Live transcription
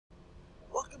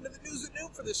welcome to the News at Noon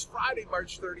for this Friday,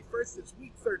 March 31st. It's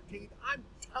week 13. I'm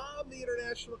Tom, the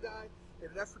international guy, in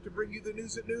an effort to bring you the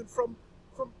News at Noon from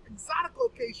exotic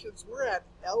locations. We're at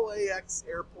LAX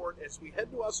Airport as we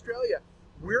head to Australia.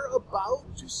 We're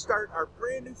about to start our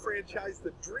brand new franchise,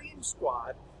 the Dream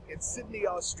Squad, in Sydney,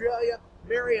 Australia.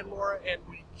 Mary and Laura, and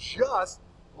we just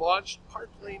launched Park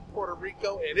Lane, Puerto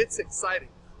Rico, and it's exciting.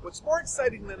 What's more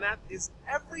exciting than that is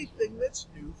everything that's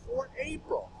new for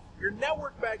April. Your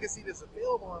network magazine is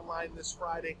available online this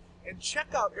Friday, and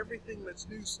check out everything that's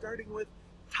new, starting with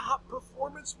Top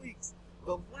Performance Weeks.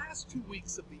 The last 2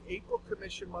 weeks of the April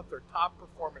commission month are Top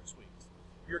Performance Weeks.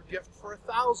 Your gift for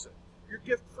 $1,000, your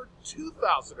gift for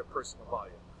 $2,000 of personal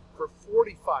volume, for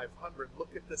 $4,500.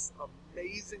 Look at this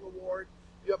amazing award.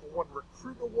 You have a One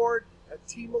Recruit Award, a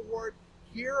Team Award.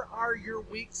 Here are your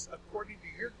weeks according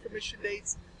to your commission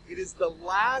dates. It is the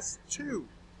last two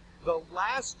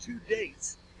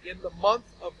dates in the month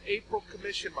of April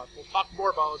commission month. We'll talk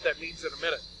more about what that means in a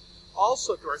minute.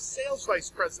 Also, to our sales vice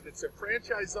presidents and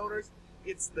franchise owners,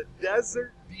 it's the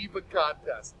Desert Diva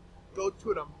Contest. Go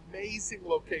to an amazing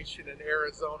location in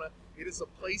Arizona. It is a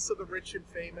place of the rich and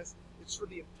famous. It's for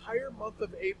the entire month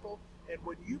of April. And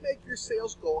when you make your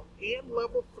sales goal and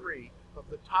level 3 of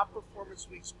the Top Performance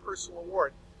Week's personal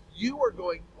award, you are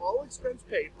going all expense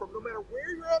paid from no matter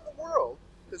where you're at in the world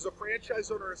as a franchise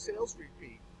owner or a sales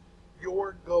VP.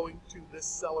 You're going to this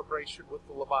celebration with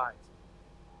the Levines.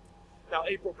 Now,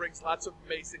 April brings lots of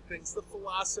amazing things. The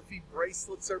philosophy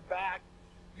bracelets are back.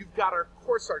 You've got, our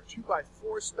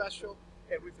 2x4 special,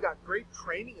 and we've got great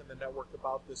training in the network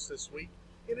about this week.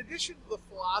 In addition to the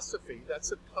philosophy,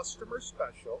 that's a customer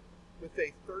special with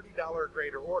a $30 or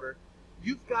greater order.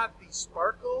 You've got the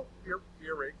sparkle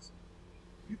earrings.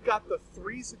 You've got the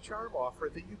Three's a Charm offer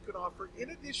that you can offer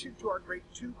in addition to our great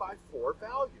 2x4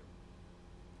 value.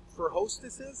 For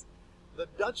hostesses, the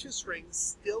Duchess ring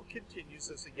still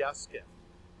continues as a yes gift.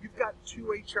 You've got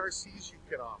 2 HRCs you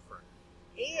can offer.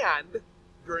 And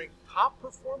during Top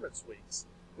Performance Weeks,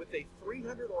 with a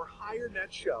 300 or higher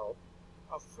net show,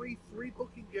 a free 3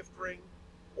 booking gift ring,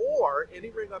 or any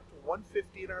ring up to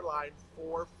 150 in our line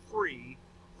for free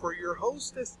for your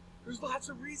hostess. There's lots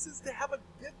of reasons to have a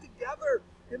get together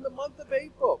in the month of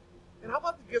April. And how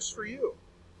about the gifts for you?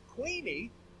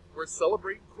 Queenie, we're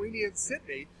celebrating Queenie in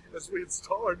Sydney as we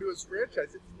install our newest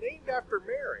franchise. It's named after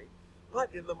Mary,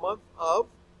 but in the month of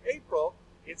April,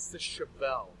 it's the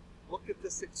Chevelle. Look at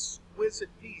this exquisite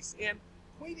piece, and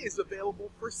Queenie is available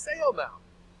for sale now.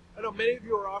 I know many of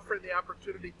you are offering the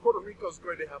opportunity. Puerto Rico is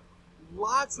going to have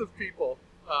lots of people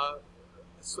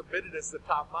submitted as the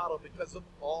top model because of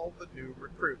all the new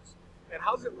recruits. And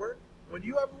how's it work? When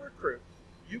you have a recruit,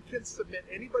 you can submit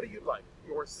anybody you'd like,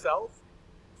 yourself,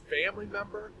 family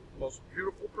member, most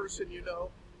beautiful person you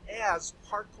know, as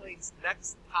Park Lane's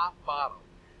next top model.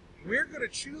 We're going to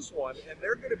choose one, and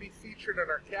they're going to be featured in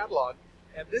our catalog,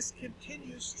 and this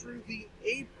continues through the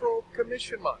April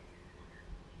commission month.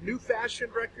 New fashion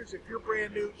records, if you're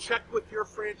brand new, check with your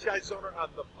franchise owner on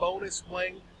the bonus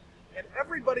bling. And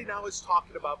everybody now is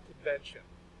talking about convention.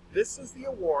 This is the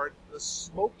award, the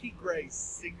Smoky Gray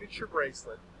Signature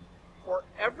Bracelet, for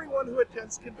everyone who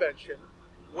attends convention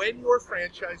when your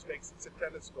franchise makes its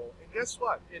attendance goal. And guess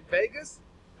what? In Vegas,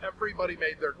 everybody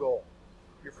made their goal.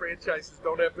 Your franchises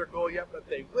don't have their goal yet, but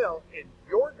they will, and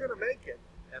you're going to make it,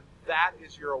 and that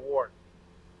is your award.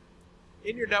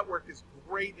 In your network is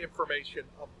great information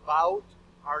about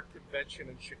our convention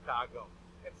in Chicago.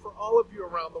 And for all of you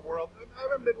around the world,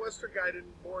 I'm a Midwestern guy,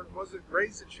 wasn't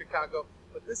raised in Chicago,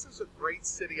 but this is a great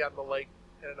city on the lake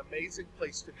and an amazing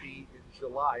place to be in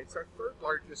July. It's our 3rd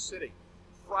largest city.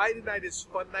 Friday night is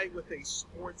fun night with a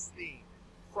sports theme.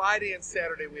 Friday and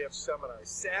Saturday we have seminars.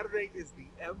 Saturday is the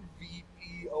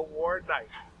MVP award night.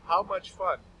 How much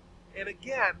fun. And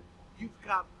again, you've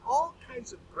got all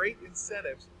kinds of great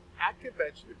incentives at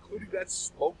convention, including that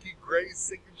Smoky Gray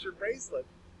signature bracelet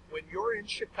when you're in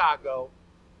Chicago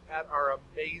at our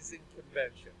amazing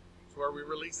convention. It's where we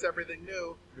release everything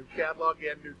new catalog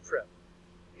and new trip.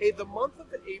 Hey, the month of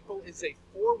April is a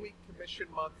 4-week commission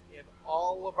month in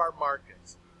all of our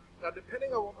markets. Now,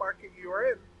 depending on what market you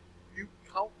are in, you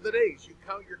count the days, you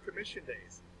count your commission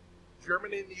days.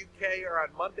 Germany and the UK are on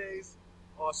Mondays.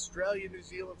 Australia, New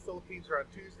Zealand, Philippines are on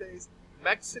Tuesdays.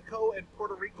 Mexico and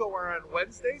Puerto Rico are on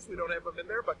Wednesdays. We don't have them in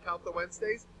there, but count the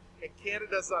Wednesdays. And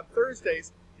Canada's on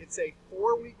Thursdays. It's a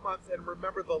 4-week month, and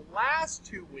remember, the last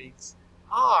 2 weeks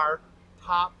are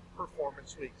Top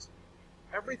Performance Weeks.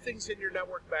 Everything's in your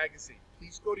network magazine.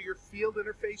 Please go to your field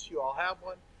interface. You all have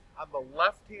one. On the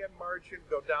left-hand margin,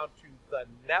 go down to the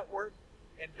network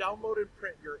and download and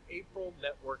print your April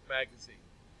network magazine.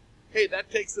 Hey,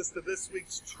 that takes us to this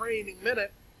week's Training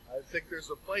Minute. I think there's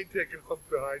a plane taking off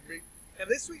behind me. And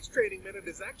this week's Training Minute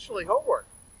is actually homework.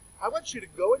 I want you to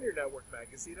go in your network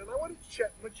magazine and I want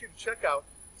you to check out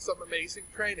some amazing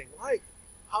training, like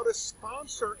how to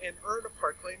sponsor and earn a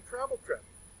Park Lane travel trip.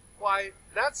 Why,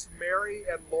 that's Mary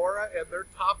and Laura and their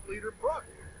top leader, Brooke,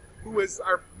 who is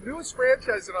our newest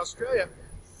franchise in Australia,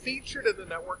 featured in the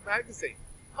network magazine.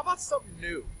 How about something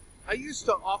new? I used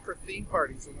to offer theme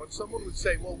parties, and when someone would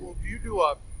say, well, will you do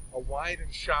a wine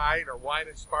and shine or wine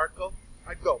and sparkle?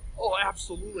 I'd go, oh,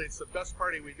 absolutely, it's the best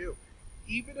party we do.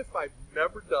 Even if I've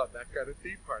never done that kind of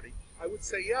theme party, I would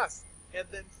say yes, and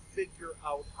then figure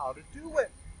out how to do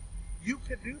it. You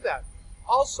can do that.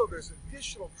 Also, there's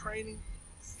additional training,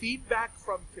 feedback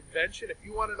from convention. If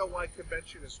you want to know why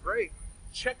convention is great,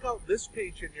 check out this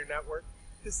page in your network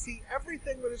to see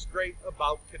everything that is great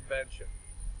about convention.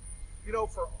 You know,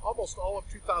 for almost all of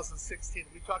 2016,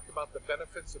 we talked about the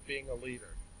benefits of being a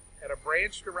leader. And a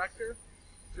branch director,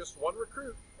 just one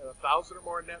recruit and 1,000 or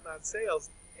more net non-sales,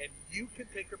 and you can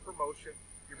take a promotion.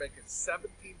 You're making 17%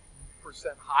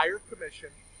 higher commission,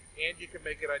 and you can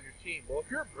make it on your team. Well,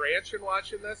 if you're a branch and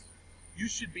watching this, you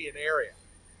should be an area.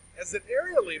 As an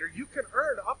area leader, you can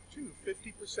earn up to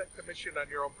 50% commission on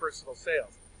your own personal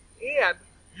sales. And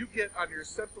you get on your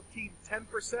central team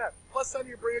 10%, plus on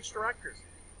your branch directors.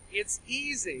 It's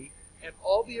easy, and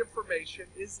all the information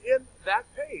is in that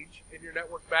page in your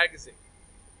network magazine.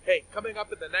 Hey, coming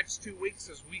up in the next 2 weeks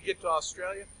as we get to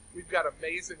Australia, we've got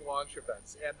amazing launch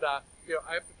events. And, I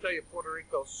have to tell you, Puerto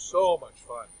Rico, so much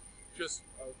fun. Just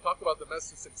talk about the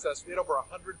mess of success. We had over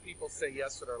 100 people say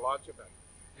yes at our launch event.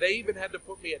 They even had to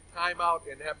put me at timeout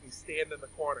and have me stand in the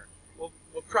corner. We'll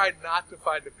try not to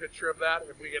find a picture of that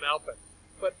if we can help it.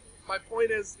 But my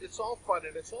point is, it's all fun,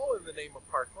 and it's all in the name of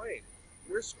Park Lane.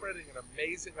 We're spreading an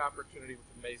amazing opportunity with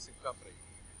an amazing company.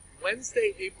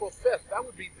 Wednesday, April 5th, that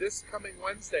would be this coming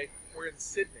Wednesday, we're in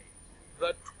Sydney.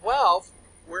 The 12th,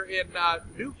 we're in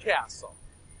Newcastle.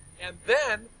 And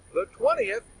then the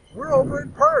 20th, we're over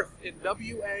in Perth in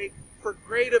WA for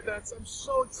great events. I'm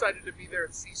so excited to be there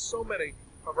and see so many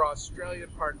of our Australian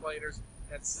Park Laners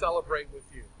and celebrate with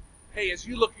you. Hey, as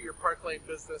you look at your Park Lane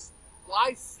business,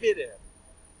 why fit in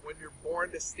when you're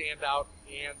born to stand out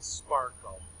and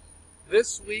sparkle?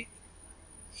 This week,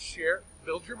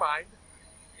 build your mind,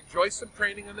 enjoy some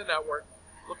training in the network,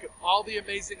 look at all the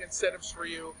amazing incentives for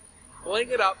you, bling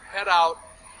it up, head out,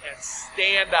 and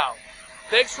stand out.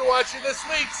 Thanks for watching this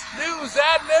week's News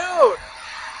at Noon.